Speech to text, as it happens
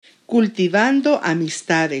Cultivando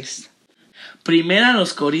amistades. Primera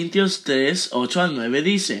los Corintios 3, 8 al 9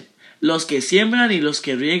 dice: Los que siembran y los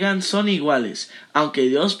que riegan son iguales, aunque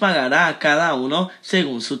Dios pagará a cada uno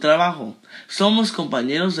según su trabajo. Somos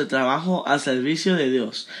compañeros de trabajo al servicio de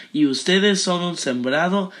Dios, y ustedes son un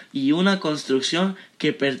sembrado y una construcción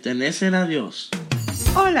que pertenecen a Dios.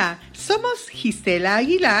 Hola, somos Gisela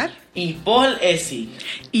Aguilar Y Paul Essi.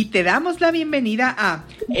 y te damos la bienvenida a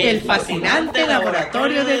El fascinante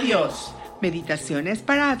laboratorio de Dios. Meditaciones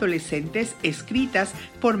para adolescentes escritas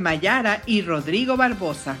por Mayara y Rodrigo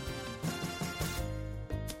Barbosa.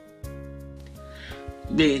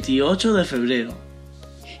 28 de febrero.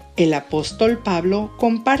 El apóstol Pablo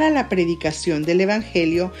compara la predicación del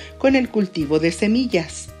Evangelio con el cultivo de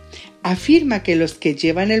semillas. Afirma que los que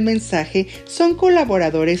llevan el mensaje son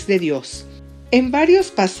colaboradores de Dios. En varios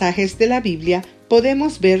pasajes de la Biblia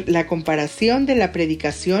podemos ver la comparación de la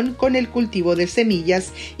predicación con el cultivo de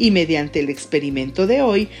semillas y mediante el experimento de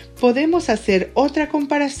hoy podemos hacer otra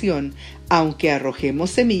comparación. Aunque arrojemos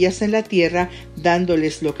semillas en la tierra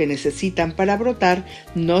dándoles lo que necesitan para brotar,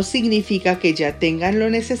 no significa que ya tengan lo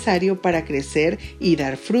necesario para crecer y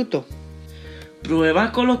dar fruto.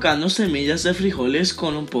 Prueba colocando semillas de frijoles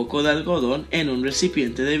con un poco de algodón en un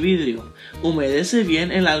recipiente de vidrio. Humedece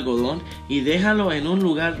bien el algodón y déjalo en un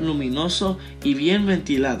lugar luminoso y bien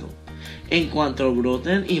ventilado. En cuanto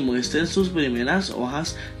broten y muestren sus primeras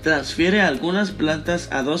hojas, transfiere algunas plantas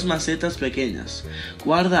a 2 macetas pequeñas.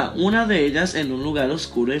 Guarda una de ellas en un lugar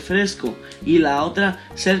oscuro y fresco, y la otra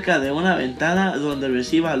cerca de una ventana donde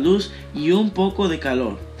reciba luz y un poco de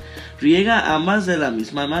calor. Riega ambas de la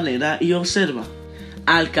misma manera y observa.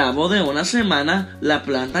 Al cabo de una semana, la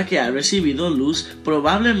planta que ha recibido luz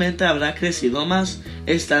probablemente habrá crecido más,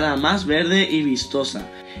 estará más verde y vistosa,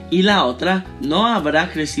 y la otra no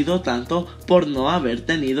habrá crecido tanto por no haber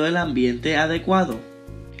tenido el ambiente adecuado.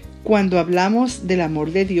 Cuando hablamos del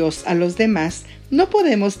amor de Dios a los demás, no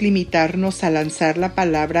podemos limitarnos a lanzar la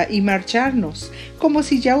palabra y marcharnos, como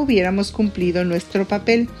si ya hubiéramos cumplido nuestro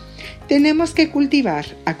papel. Tenemos que cultivar,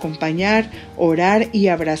 acompañar, orar y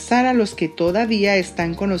abrazar a los que todavía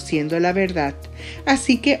están conociendo la verdad.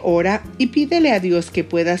 Así que ora y pídele a Dios que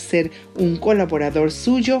puedas ser un colaborador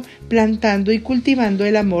suyo, plantando y cultivando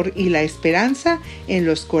el amor y la esperanza en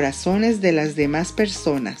los corazones de las demás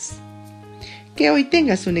personas. Que hoy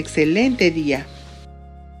tengas un excelente día.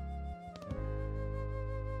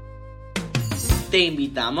 Te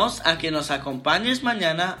invitamos a que nos acompañes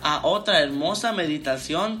mañana a otra hermosa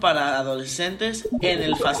meditación para adolescentes en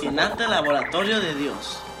el fascinante laboratorio de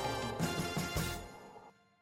Dios.